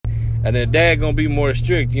And then dad gonna be more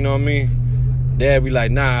strict, you know what I mean? Dad be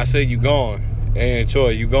like, nah, I said you gone. Ain't a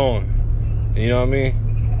choice, you gone. You know what I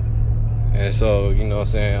mean? And so, you know what I'm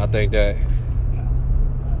saying, I think that,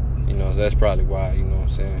 you know, that's probably why, you know what I'm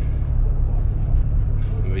saying?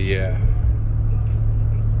 But yeah.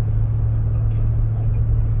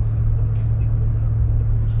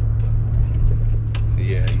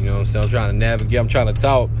 Yeah, you know what I'm saying? I'm trying to navigate, I'm trying to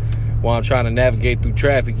talk while I'm trying to navigate through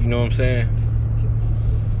traffic, you know what I'm saying?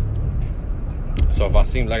 So if I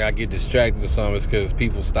seem like I get distracted or something, it's because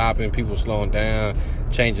people stopping, people slowing down,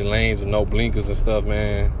 changing lanes with no blinkers and stuff,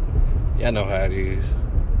 man. Y'all know how it is.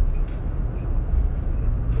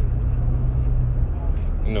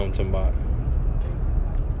 You know what I'm talking about.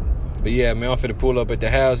 But yeah, man, I'm finna pull up at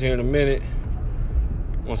the house here in a minute.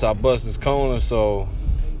 Once I bust this corner, so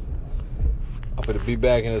I'm finna be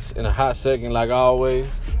back in a hot second like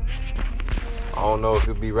always. I don't know if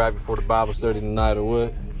it'll be right before the Bible study tonight or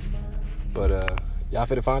what. But y'all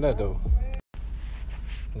finna find out though.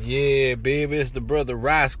 Yeah, baby, it's the Brother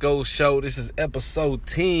Roscoe Show. This is episode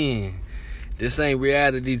 10. This ain't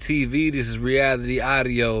reality TV, this is reality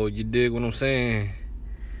audio. You dig what I'm saying?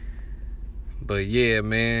 But yeah,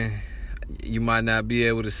 man, you might not be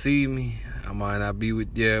able to see me. I might not be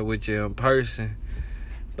with you in person.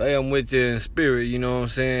 But I'm with you in spirit, you know what I'm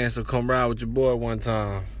saying? So come ride with your boy one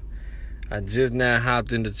time. I just now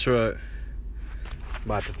hopped in the truck.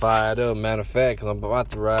 About to fire it up, matter of fact, because I'm about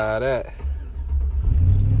to ride that.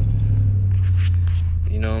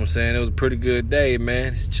 You know what I'm saying? It was a pretty good day,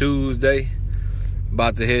 man. It's Tuesday.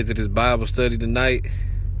 About to head to this Bible study tonight.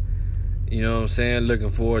 You know what I'm saying? Looking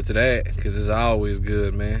forward to that, because it's always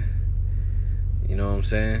good, man. You know what I'm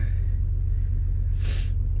saying?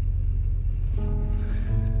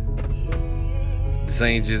 This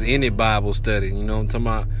ain't just any Bible study, you know what I'm talking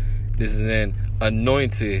about? This is an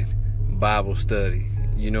anointed Bible study.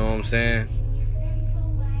 You know what I'm saying?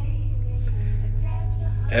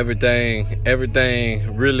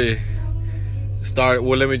 Everything really started,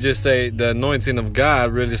 well, let me just say, the anointing of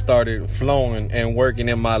God really started flowing and working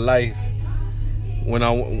in my life when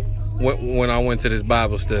I went to this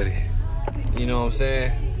Bible study. You know what I'm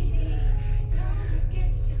saying?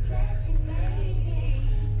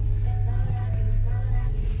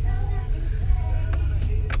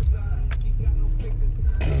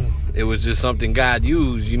 It was just something God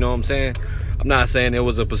used, you know what I'm saying? I'm not saying it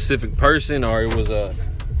was a specific person or it was a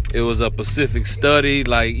specific study,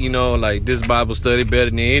 like, you know, like this Bible study better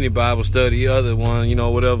than any Bible study, other one, you know,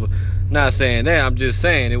 whatever. Not saying that. I'm just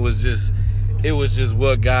saying it was just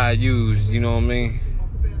what God used, you know what I mean,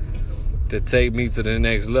 to take me to the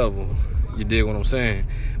next level. You dig what I'm saying?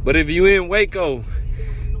 But if you in Waco,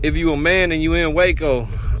 if you a man and you in Waco,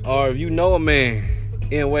 or if you know a man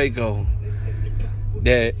in Waco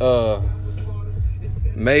that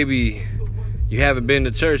maybe you haven't been to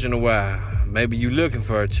church in a while, maybe you looking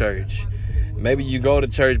for a church, maybe you go to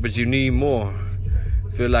church but you need more,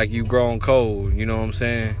 feel like you grown cold, you know what I'm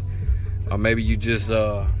saying? Or maybe you just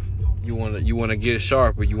you want to get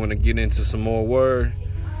sharper, you want to get into some more word,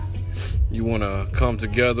 you want to come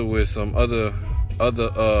together with some other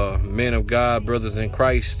men of God, brothers in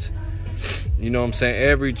Christ, you know what I'm saying?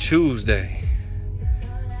 Every Tuesday,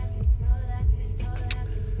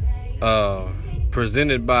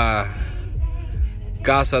 presented by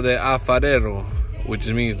Casa de Alfarero, which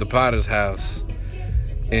means the potter's house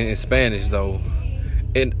in Spanish though,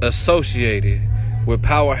 and associated with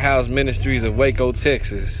Powerhouse Ministries of Waco,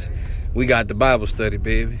 Texas. We got the Bible study,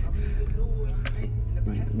 baby.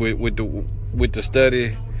 With the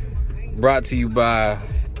study brought to you by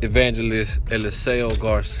Evangelist Eliseo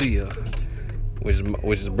Garcia,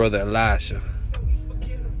 which is Brother Elisha,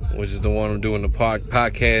 which is the one I'm doing the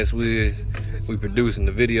podcast with. We producing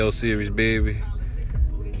the video series, baby.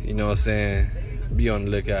 You know what I'm saying? Be on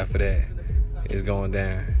the lookout for that. It's going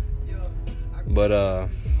down. But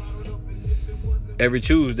every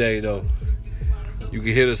Tuesday though, you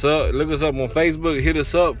can hit us up, look us up on Facebook, hit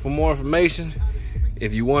us up for more information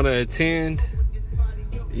if you want to attend.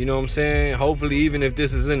 You know what I'm saying? Hopefully, even if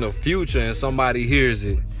this is in the future and somebody hears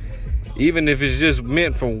it, even if it's just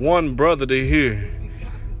meant for one brother to hear,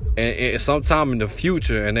 and sometime in the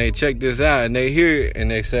future, and they check this out and they hear it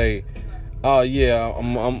and they say, oh yeah,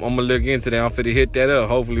 I'm gonna look into that, I'm finna hit that up.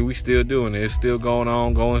 Hopefully we still doing it. It's still going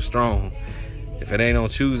on, going strong. If it ain't on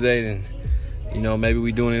Tuesday, then, you know, maybe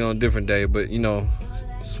we doing it on a different day. But, you know,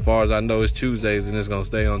 as far as I know, it's Tuesdays and it's gonna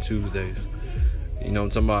stay on Tuesdays. You know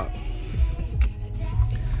what I'm talking about?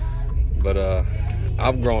 But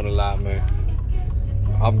I've grown a lot, man.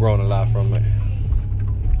 I've grown a lot from it.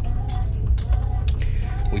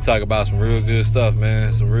 We talk about some real good stuff,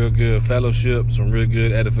 man. Some real good fellowship, some real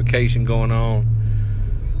good edification going on.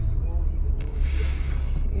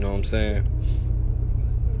 You know what I'm saying?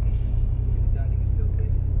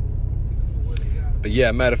 But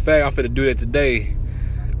yeah, matter of fact, I'm finna do that today.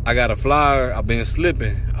 I got a flyer. I've been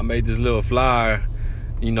slipping. I made this little flyer,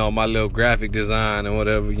 you know, my little graphic design and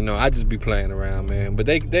whatever. You know, I just be playing around, man. But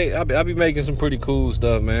I be making some pretty cool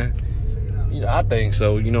stuff, man. You know, I think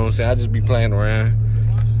so. You know what I'm saying? I just be playing around.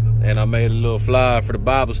 And I made a little flyer for the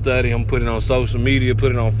Bible study. I'm putting it on social media,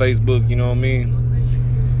 put it on Facebook, you know what I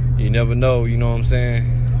mean? You never know, you know what I'm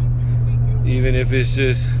saying? Even if it's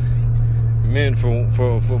just meant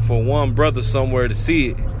for one brother somewhere to see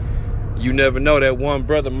it. You never know, that one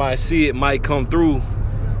brother might see it, might come through,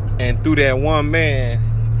 and through that one man,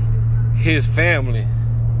 his family,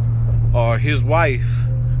 or his wife,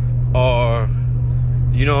 or,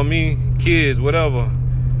 you know what I mean, kids, whatever,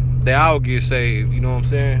 they all get saved, you know what I'm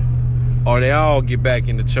saying? Or they all get back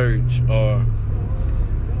into church, or,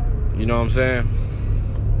 you know what I'm saying?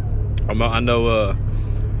 I know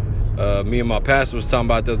me and my pastor was talking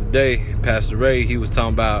about the other day, Pastor Ray, he was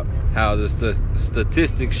talking about how the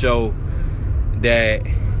statistics show that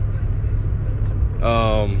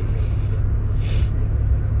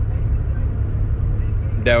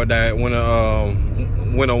that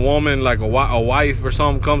when a woman, like a wife or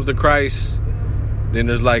something, comes to Christ, then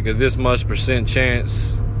there's like this much %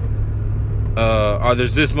 chance, or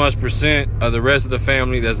there's this much % of the rest of the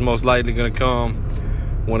family that's most likely going to come.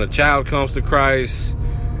 When a child comes to Christ,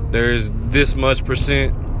 there's this much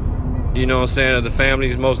 %, you know what I'm saying, of the family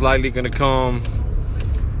is most likely going to come.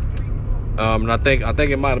 And I think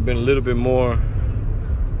it might have been a little bit more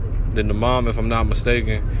than the mom, if I'm not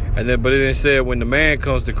mistaken. But it then said when the man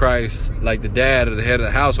comes to Christ, like the dad or the head of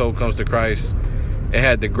the household comes to Christ, it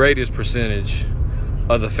had the greatest percentage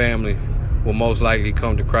of the family will most likely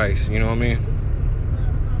come to Christ. You know what I mean?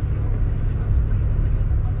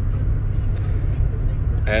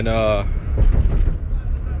 And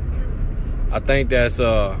I think that's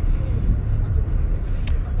I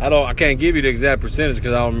can't give you the exact percentage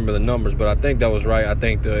because I don't remember the numbers, but I think that was right. I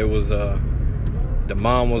think it was the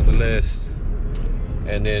mom was the less,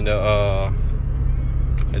 and then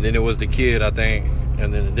it was the kid, I think,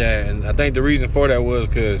 and then the dad. And I think the reason for that was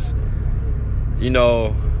because, you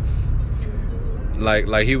know,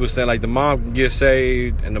 like he was saying, like the mom can get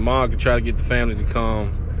saved and the mom can try to get the family to come,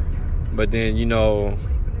 but then, you know,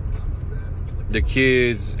 the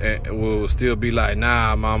kids will still be like,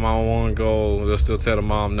 nah, mom, I don't want to go. They'll still tell the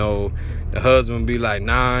mom no. The husband will be like,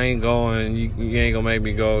 nah, I ain't going. You ain't going to make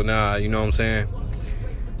me go. Nah, you know what I'm saying?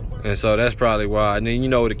 And so that's probably why. And then, you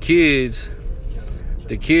know, the kids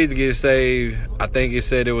get saved. I think it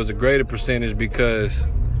said it was a greater percentage because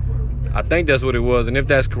I think that's what it was. And if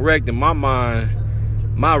that's correct, in my mind,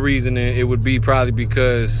 my reasoning, it would be probably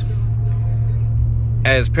because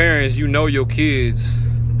as parents, you know your kids.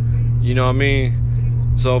 You know what I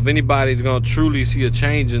mean? So if anybody's going to truly see a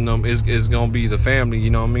change in them, it's going to be the family, you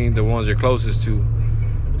know what I mean? The ones you're closest to.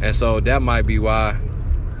 And so that might be why.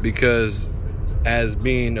 Because as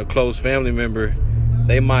being a close family member,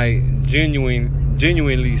 they might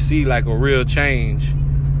genuinely see like a real change.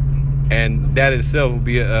 And that itself will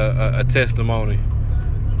be a testimony.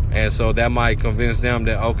 And so that might convince them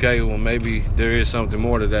that, okay, well, maybe there is something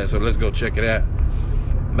more to that. So let's go check it out.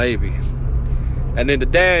 Maybe. And then the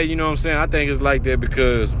dad, you know what I'm saying? I think it's like that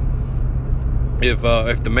because if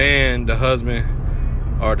the man, the husband,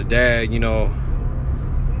 or the dad, you know,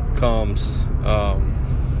 comes,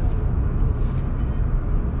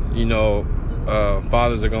 you know,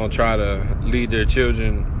 fathers are gonna try to lead their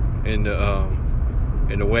children in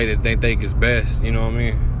the way that they think is best. You know what I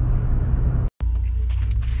mean?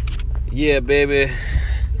 Yeah, baby.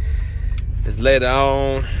 It's later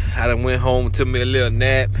on. I done went home and took me a little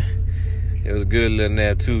nap. It was a good little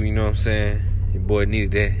nap too, you know what I'm saying? Your boy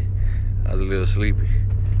needed that. I was a little sleepy,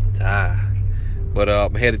 tired. But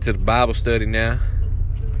I'm headed to the Bible study now.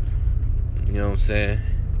 You know what I'm saying?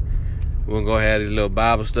 We're going to go have this little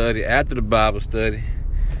Bible study. After the Bible study,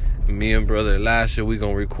 me and Brother Elisha, we're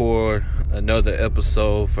going to record another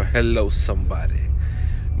episode for Hello Somebody.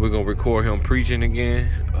 We're going to record him preaching again,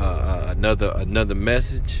 another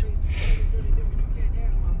message.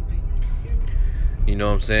 You know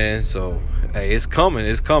what I'm saying? So, hey, it's coming,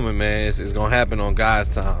 man. It's going to happen on God's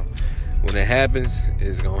time. When it happens,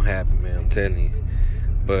 it's going to happen, man. I'm telling you.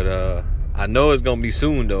 But I know it's going to be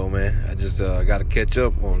soon, though, man. I just got to catch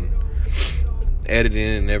up on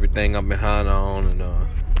editing and everything I'm behind on. And,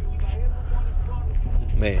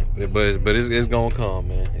 man, but it's going to come,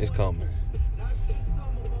 man. It's coming.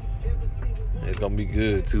 It's going to be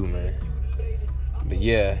good, too, man. But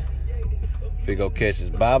yeah, if we go catch his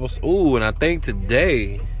Bibles. Ooh, and I think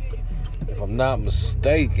today, if I'm not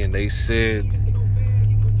mistaken, they said,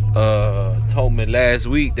 told me last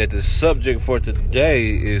week that the subject for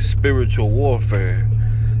today is spiritual warfare.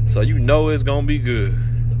 So you know it's gonna be good.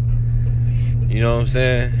 You know what I'm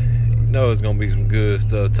saying? You know it's gonna be some good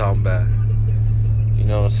stuff talking about. You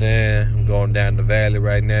know what I'm saying? I'm going down the valley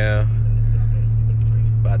right now.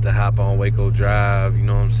 About to hop on Waco Drive, you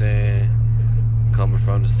know what I'm saying? Coming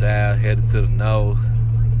from the south, headed to the north.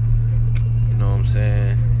 You know what I'm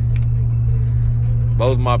saying?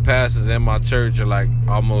 Both my pastors and my church are like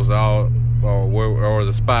almost all, or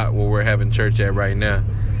the spot where we're having church at right now,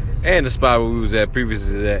 and the spot where we was at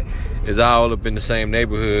previously to that is all up in the same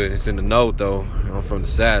neighborhood. It's in the north though. I'm from the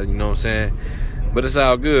south, you know what I'm saying? But it's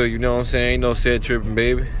all good, you know what I'm saying? Ain't no set tripping,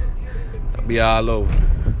 baby. I'll be all over.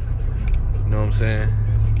 You know what I'm saying?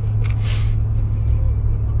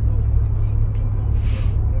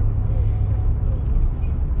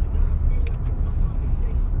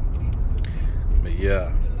 But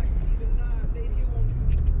yeah.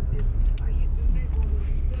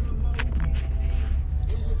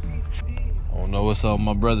 I don't know what's up with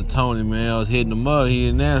my brother Tony, man. I was hitting him up. He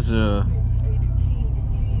didn't answer.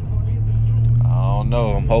 I don't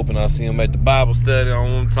know. I'm hoping I see him at the Bible study. I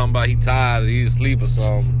don't want him talking about he tired or he asleep or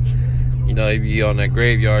something. You know, he be on that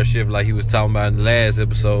graveyard shift like he was talking about in the last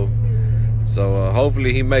episode. So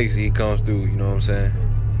hopefully he makes it. He comes through. You know what I'm saying?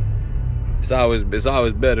 It's always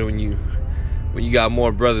better when you got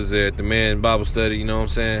more brothers there at the man Bible study. You know what I'm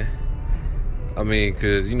saying? I mean,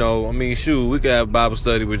 cause shoot, we could have Bible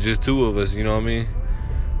study with just two of us. You know what I mean?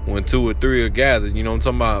 When two or three are gathered. You know what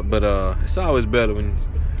I'm talking about? But it's always better when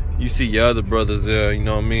you see your other brothers there, you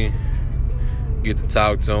know what I mean? Get to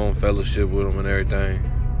talk to them, fellowship with them and everything.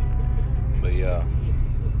 But yeah.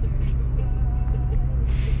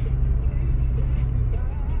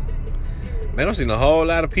 Man, I've seen a whole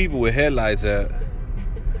lot of people with headlights out.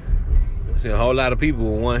 I've seen a whole lot of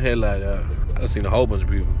people with one headlight out. I've seen a whole bunch of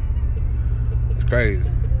people. It's crazy.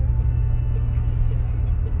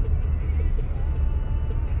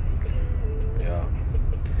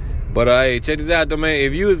 But hey, check this out though, man.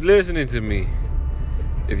 If you was listening to me,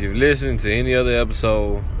 if you've listened to any other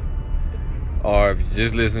episode, or if you're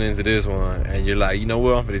just listening to this one, and you're like, you know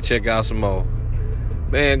what, I'm finna check out some more,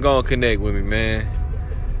 man, go and connect with me, man.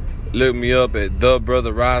 Look me up at The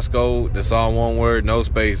Brother Roscoe. That's all one word, no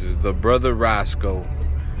spaces. The Brother Roscoe.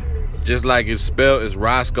 Just like it's spelled, it's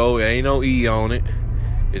Roscoe. There ain't no E on it.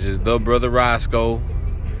 It's just The Brother Roscoe.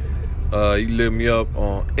 You can look me up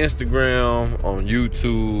on Instagram, on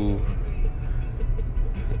YouTube.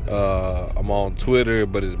 I'm on Twitter,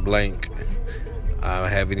 but it's blank. I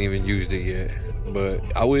haven't even used it yet, but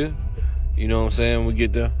I will. You know what I'm saying? We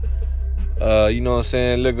get there. You know what I'm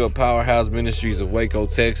saying? Look up Powerhouse Ministries of Waco,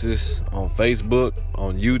 Texas on Facebook,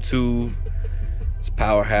 on YouTube. It's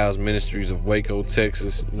Powerhouse Ministries of Waco,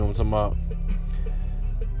 Texas. You know what I'm talking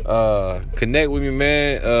about? Connect with me,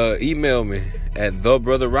 man. Email me at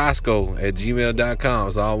thebrotherroscoe@gmail.com.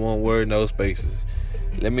 It's all one word, no spaces.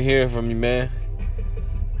 Let me hear from you, man.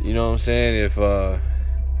 You know what I'm saying?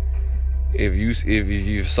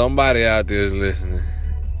 If somebody out there is listening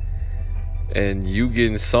and you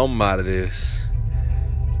getting something out of this,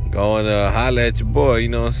 go and holler at your boy. You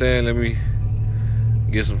know what I'm saying? Let me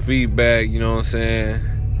get some feedback. You know what I'm saying?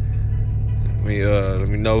 Let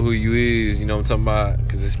me know who you is. You know what I'm talking about?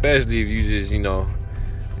 Because especially if you just, you know,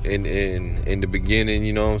 in the beginning,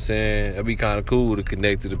 you know what I'm saying? It'd be kind of cool to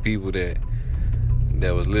connect to the people that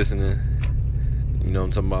was listening. You know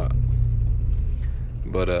what I'm talking about?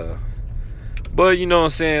 But you know what I'm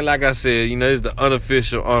saying? Like I said, you know, it's the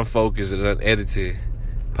unofficial, unfocused, and unedited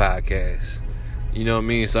podcast. You know what I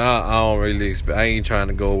mean? So I don't really expect. I ain't trying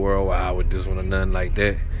to go worldwide with this one or nothing like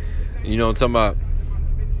that. You know what I'm talking about?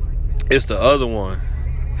 It's the other one.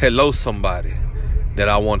 Hello, somebody, that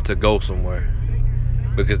I want to go somewhere.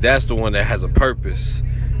 Because that's the one that has a purpose.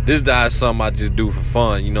 This is something I just do for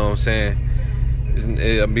fun. You know what I'm saying?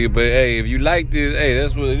 But hey, if you like this, hey,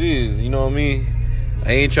 that's what it is. You know what I mean?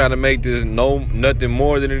 I ain't trying to make this nothing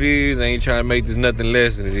more than it is. I ain't trying to make this nothing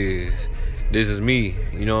less than it is. This is me.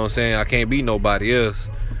 You know what I'm saying? I can't be nobody else.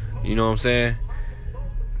 You know what I'm saying?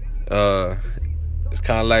 It's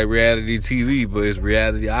kind of like reality TV, but it's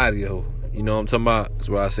reality audio. You know what I'm talking about? That's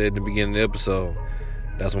what I said at the beginning of the episode.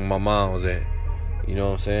 That's where my mom was at. You know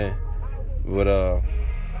what I'm saying? But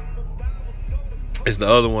it's the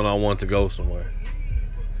other one I want to go somewhere.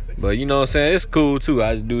 But you know what I'm saying? It's cool too.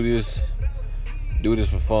 I just do this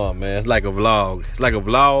for fun, man. It's like a vlog. It's like a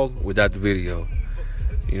vlog without the video.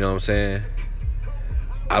 You know what I'm saying?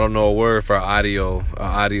 I don't know a word for audio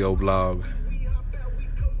blog.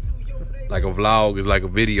 Like a vlog is like a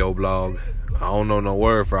video blog. I don't know no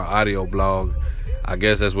word for an audio blog. I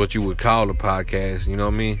guess that's what you would call a podcast. You know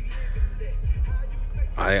what I mean?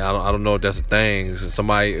 I don't know if that's a thing. If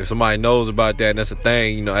somebody knows about that and that's a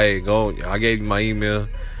thing, you know, hey, go. I gave you my email.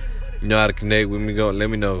 You know how to connect with me. Go, let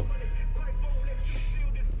me know.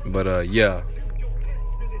 But yeah,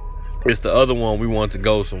 it's the other one. We want to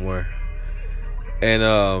go somewhere,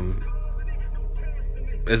 and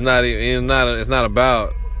it's not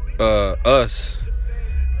about us.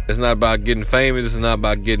 It's not about getting famous. It's not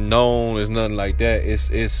about getting known. It's nothing like that.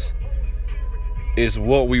 It's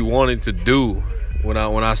what we wanted to do. When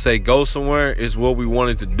I say go somewhere, it's what we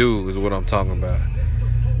wanted to do is what I'm talking about.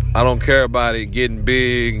 I don't care about it getting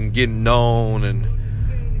big and getting known and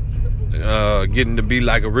getting to be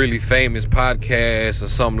like a really famous podcast or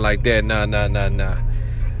something like that. Nah.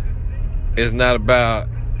 It's not about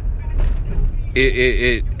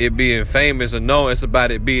it being famous or no. It's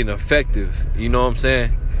about it being effective. You know what I'm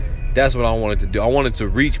saying? That's what I wanted to do. I wanted to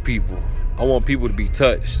reach people. I want people to be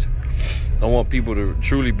touched. I want people to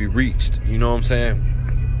truly be reached. You know what I'm saying?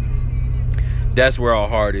 That's where our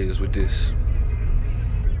heart is with this.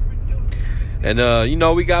 And, you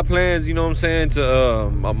know, we got plans, you know what I'm saying, to,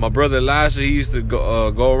 my brother Elisha, he used to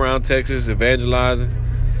go around Texas evangelizing,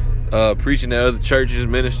 preaching at other churches,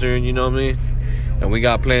 ministering, you know what I mean? And we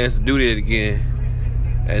got plans to do that again.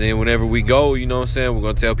 And then whenever we go, you know what I'm saying, we're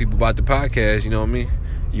going to tell people about the podcast, you know what I mean?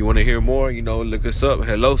 You want to hear more, you know, look us up.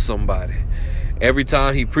 Hello, somebody. Every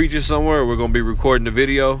time he preaches somewhere, we're going to be recording the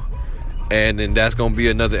video. And then that's going to be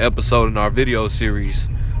another episode in our video series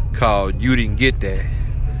called You Didn't Get That.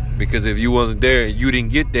 Because if you wasn't there and you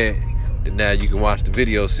didn't get that, then now you can watch the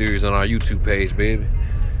video series on our YouTube page, baby.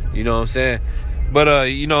 You know what I'm saying?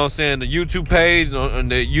 But, you know what I'm saying, the YouTube page, on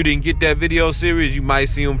the You Didn't Get That video series, you might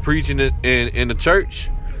see him preaching it in the church.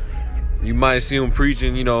 You might see him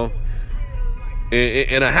preaching, you know,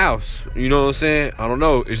 in a house. You know what I'm saying? I don't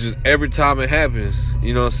know. It's just every time it happens,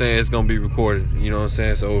 you know what I'm saying, it's going to be recorded. You know what I'm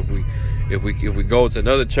saying? So if we go to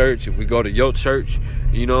another church, if we go to your church,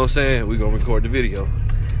 you know what I'm saying, we're going to record the video.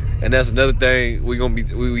 And that's another thing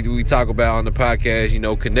we talk about on the podcast. You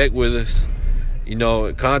know, connect with us. You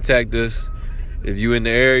know, contact us if you in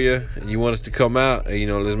the area and you want us to come out. And, you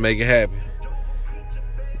know, let's make it happen.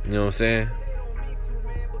 You know what I'm saying?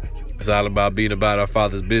 It's all about being about our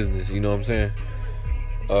Father's business. You know what I'm saying?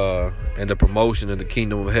 And the promotion of the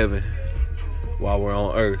kingdom of heaven while we're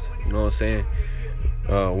on earth. You know what I'm saying?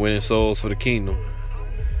 Winning souls for the kingdom.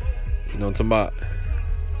 You know what I'm talking about?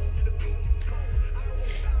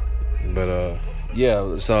 But,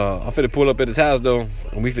 yeah, so I'm finna pull up at his house, though,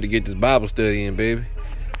 and we finna get this Bible study in, baby.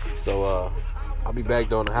 So, I'll be back,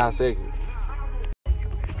 though, in a hot second.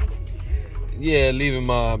 Yeah, leaving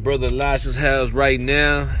my brother Elisha's house right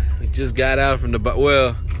now. We just got out from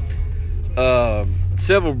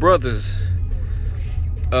several brothers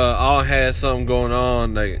all had something going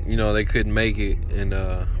on. Like, you know, they couldn't make it, and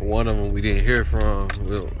one of them we didn't hear from.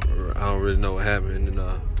 I don't really know what happened, and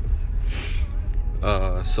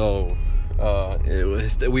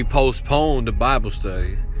we postponed the Bible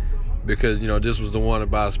study because, you know, this was the one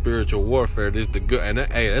about spiritual warfare. This the good, and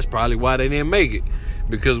hey, that's probably why they didn't make it,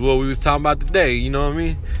 because what we was talking about today, you know what I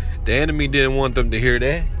mean? The enemy didn't want them to hear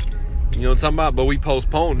that, you know what I'm talking about? But we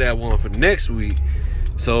postponed that one for next week.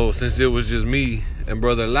 So since it was just me and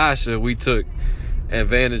brother Elisha, we took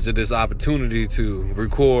advantage of this opportunity to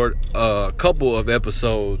record a couple of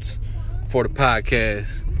episodes for the podcast.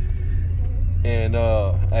 And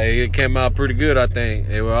it came out pretty good, I think.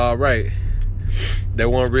 They were all right. They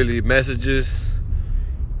weren't really messages,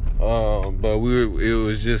 but it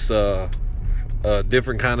was just a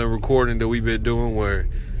different kind of recording that we've been doing, where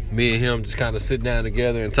me and him just kind of sit down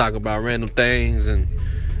together and talk about random things and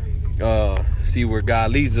see where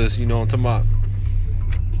God leads us. You know what I'm talking about?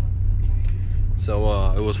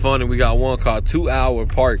 So it was funny. We got one called 2 hour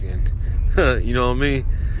parking. You know what I mean?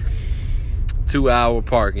 2 hour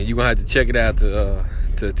parking. You're gonna have to check it out to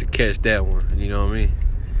catch that one. You know what I mean?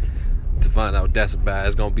 To find out what that's about.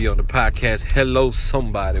 It's gonna be on the podcast Hello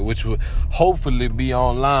Somebody, which will hopefully be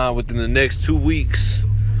online within the next 2 weeks.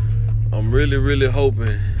 I'm really, really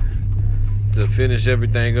hoping to finish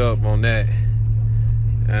everything up on that.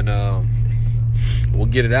 And we'll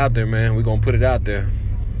get it out there, man. We're gonna put it out there.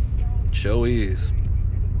 Show is.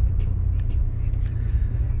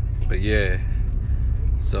 But yeah.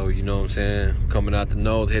 So, you know what I'm saying? Coming out the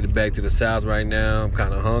north, headed back to the south right now. I'm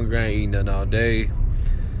kind of hungry. I ain't eating nothing all day.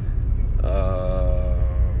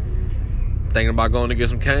 Thinking about going to get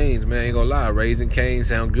some canes, man. Ain't gonna lie. Raising canes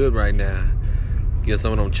sound good right now. Get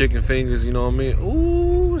some of them chicken fingers, you know what I mean?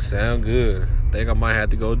 Ooh, sound good. Think I might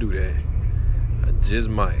have to go do that. I just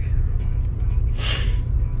might.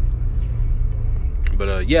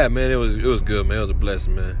 But yeah, man, it was good, man. It was a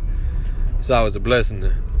blessing, man. It's always a blessing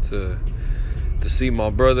to see my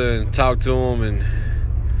brother and talk to him and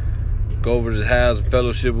go over to his house and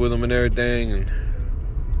fellowship with him and everything, and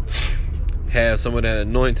have some of that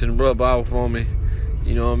anointing rub off on me.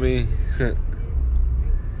 You know what I mean?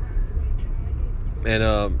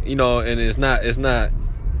 And you know, and it's not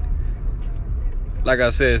like I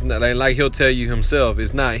said, it's not like he'll tell you himself.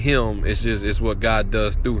 It's not him. It's what God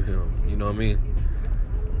does through him. You know what I mean?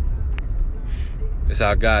 It's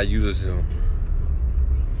how God uses him.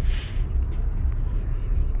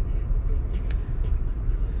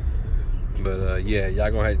 But yeah, y'all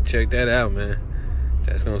gonna have to check that out, man.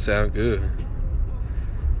 That's gonna sound good.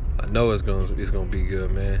 I know it's gonna be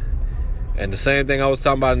good, man. And the same thing I was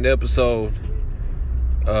talking about in the episode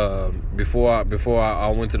before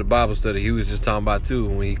I went to the Bible study, he was just talking about too.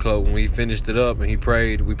 When he finished it up and we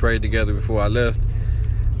prayed together before I left.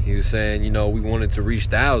 He was saying, you know, we wanted to reach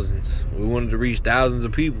thousands. We wanted to reach thousands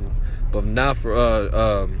of people, but not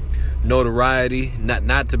for notoriety,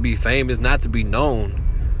 not to be famous, not to be known,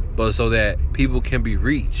 but so that people can be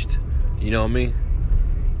reached. You know what I mean?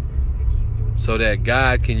 So that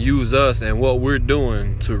God can use us and what we're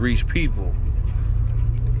doing to reach people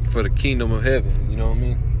for the kingdom of heaven. You know what I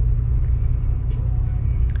mean?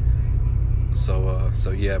 So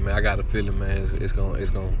yeah, man, I got a feeling, man, it's gonna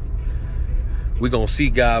we're gonna see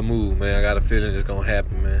God move, man. I got a feeling it's gonna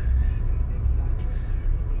happen, man.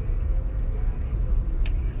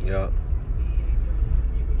 Yeah.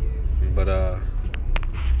 But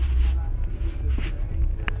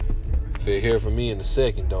if you hear from me in a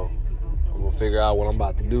second, though, I'm gonna figure out what I'm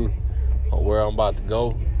about to do or where I'm about to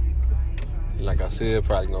go. And like I said,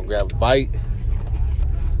 probably gonna grab a bite.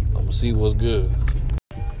 I'm gonna see what's good.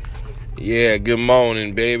 Yeah, good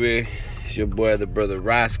morning, baby. It's your boy, the brother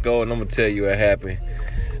Roscoe, and I'm gonna tell you what happened.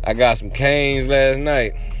 I got some canes last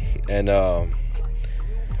night, and got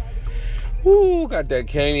that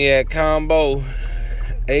caniac combo.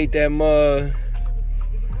 Ate that mug,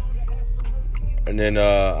 and then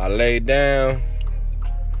I laid down.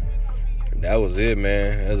 That was it,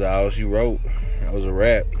 man. That's all she wrote. That was a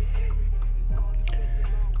wrap.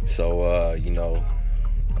 So you know,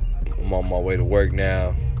 I'm on my way to work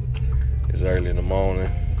now. It's early in the morning.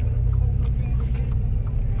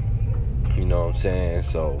 You know what I'm saying?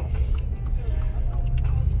 So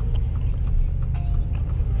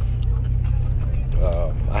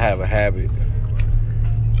I have a habit.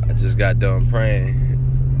 I just got done praying,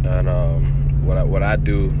 and what I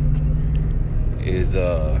do is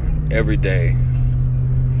every day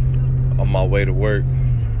on my way to work.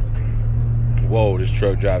 Whoa, this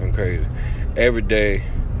truck driving crazy. Every day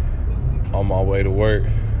on my way to work,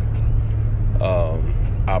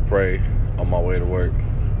 I pray on my way to work.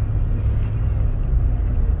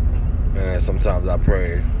 And sometimes I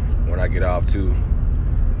pray when I get off too.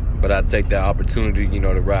 But I take that opportunity, you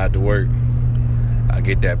know, to ride to work. I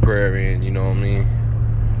get that prayer in, you know what I mean?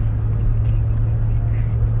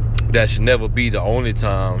 That should never be the only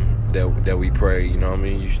time that we pray, you know what I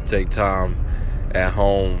mean? You should take time at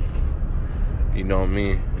home, you know what I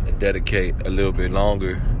mean? And dedicate a little bit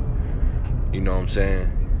longer, you know what I'm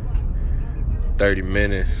saying? 30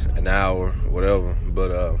 minutes, an hour, whatever.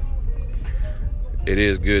 But it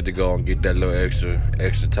is good to go and get that little extra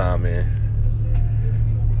time in.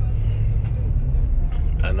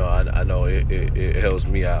 I know it helps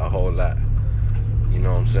me out a whole lot. You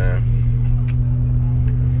know what I'm saying?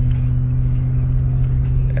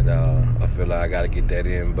 And I feel like I gotta get that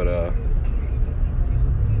in. But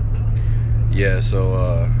yeah,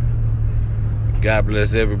 so God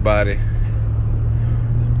bless everybody.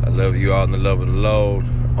 I love you all in the love of the Lord.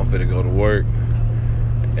 I'm finna go to work.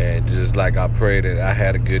 And just like I pray that I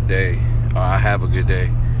had a good day, or I have a good day,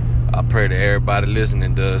 I pray that everybody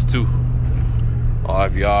listening does too. Or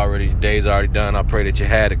if your day's already done, I pray that you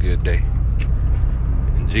had a good day.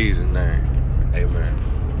 In Jesus' name, amen.